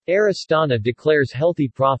Air Astana declares healthy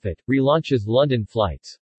profit, relaunches London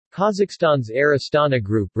flights. Kazakhstan's Air Astana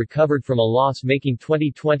Group recovered from a loss-making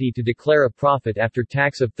 2020 to declare a profit after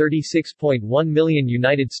tax of $36.1 million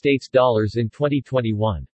United States dollars in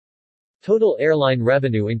 2021. Total airline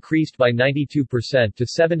revenue increased by 92% to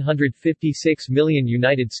 $756 million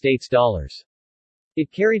United States dollars.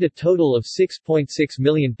 It carried a total of 6.6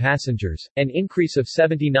 million passengers, an increase of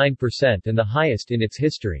 79% and the highest in its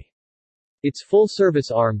history. Its full-service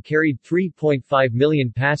arm carried 3.5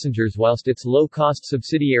 million passengers whilst its low-cost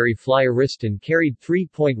subsidiary Fly Ariston carried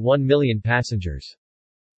 3.1 million passengers.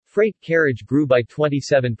 Freight carriage grew by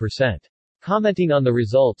 27%. Commenting on the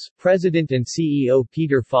results, President and CEO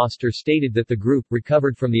Peter Foster stated that the group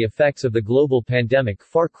recovered from the effects of the global pandemic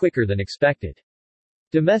far quicker than expected.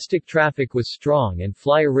 Domestic traffic was strong and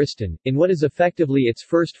Fly Ariston, in what is effectively its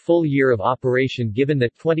first full year of operation given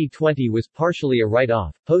that 2020 was partially a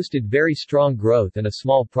write-off, posted very strong growth and a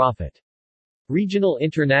small profit. Regional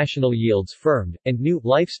international yields firmed, and new,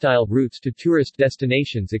 lifestyle routes to tourist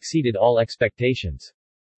destinations exceeded all expectations.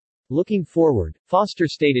 Looking forward, Foster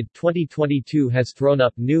stated, 2022 has thrown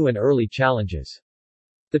up new and early challenges.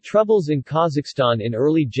 The troubles in Kazakhstan in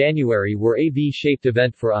early January were a V-shaped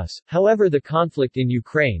event for us, however the conflict in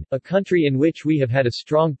Ukraine, a country in which we have had a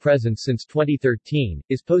strong presence since 2013,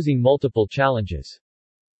 is posing multiple challenges.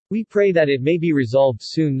 We pray that it may be resolved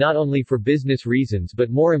soon not only for business reasons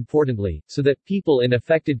but more importantly, so that people in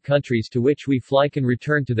affected countries to which we fly can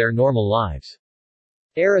return to their normal lives.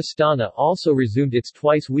 Air Astana also resumed its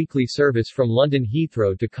twice-weekly service from London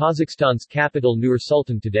Heathrow to Kazakhstan's capital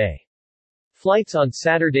Nur-Sultan today. Flights on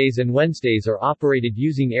Saturdays and Wednesdays are operated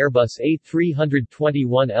using Airbus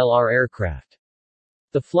A321LR aircraft.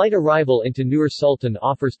 The flight arrival into Nur-Sultan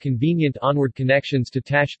offers convenient onward connections to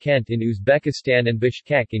Tashkent in Uzbekistan and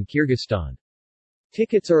Bishkek in Kyrgyzstan.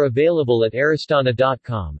 Tickets are available at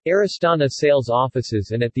airastana.com, Air Astana sales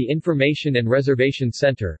offices and at the Information and Reservation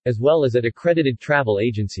Center, as well as at accredited travel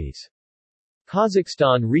agencies.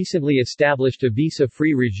 Kazakhstan recently established a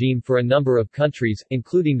visa-free regime for a number of countries,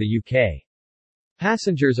 including the UK.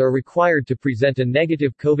 Passengers are required to present a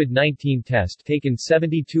negative COVID-19 test taken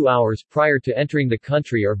 72 hours prior to entering the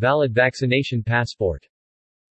country or valid vaccination passport.